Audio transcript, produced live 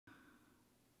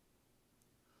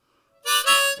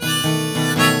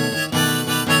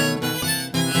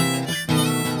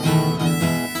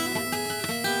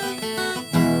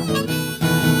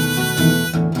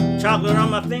chocolate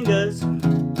on my fingers,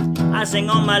 icing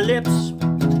on my lips,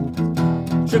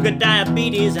 sugar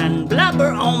diabetes and blubber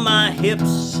on my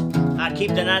hips. I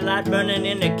keep the nightlight burning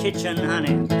in the kitchen,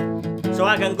 honey, so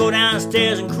I can go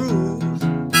downstairs and cruise.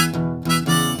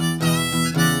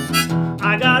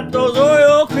 I got those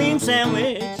Oreo cream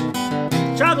sandwich,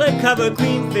 chocolate covered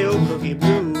cream filled cookie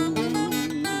blues.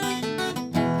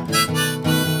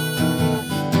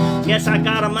 Yes, I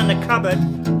got 'em in the cupboard,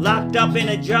 locked up in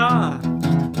a jar.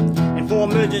 And for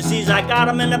emergencies, I got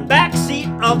 'em in the back seat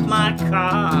of my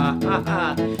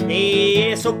car.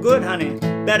 Hey, so good, honey,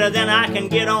 better than I can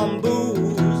get on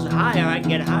booze. Higher, I can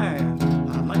get higher,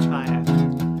 much higher.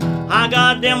 I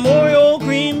got them Oreo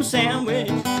cream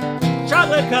sandwich,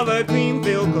 chocolate covered cream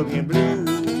filled cookie blues.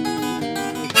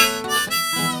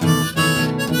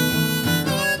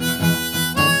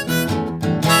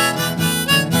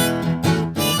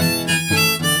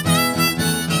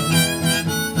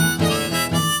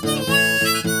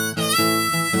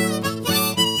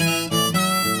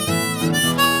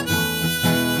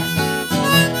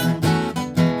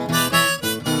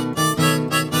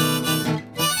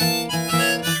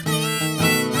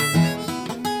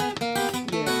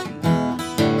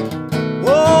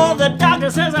 The doctor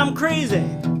says I'm crazy.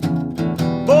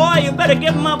 Boy, you better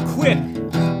give him up quick.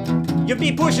 You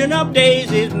be pushing up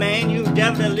daisies, man, you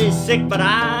definitely sick. But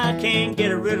I can't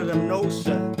get rid of them, no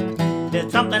sir.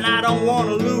 There's something I don't want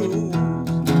to lose.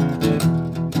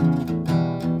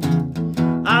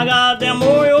 I got them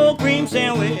Oreo cream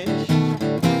sandwich,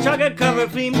 chocolate covered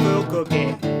cream filled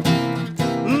cookie.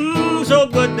 So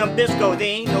good, the biscuit,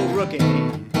 they ain't no rookie.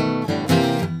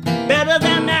 Better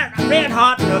than that red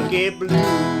hot nookie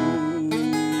blue.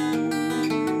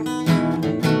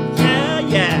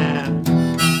 Yeah.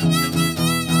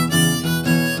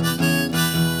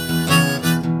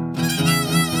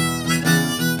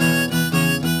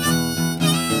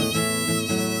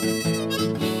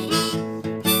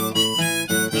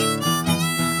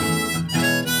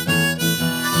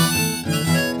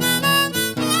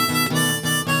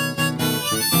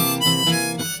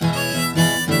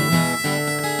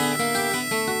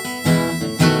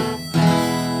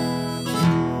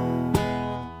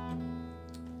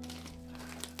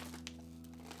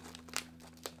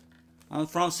 En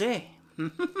français.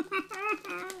 And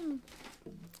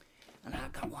I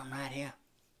got one right here.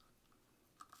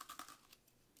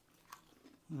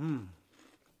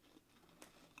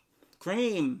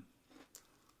 Cream.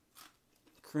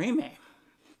 Creamy.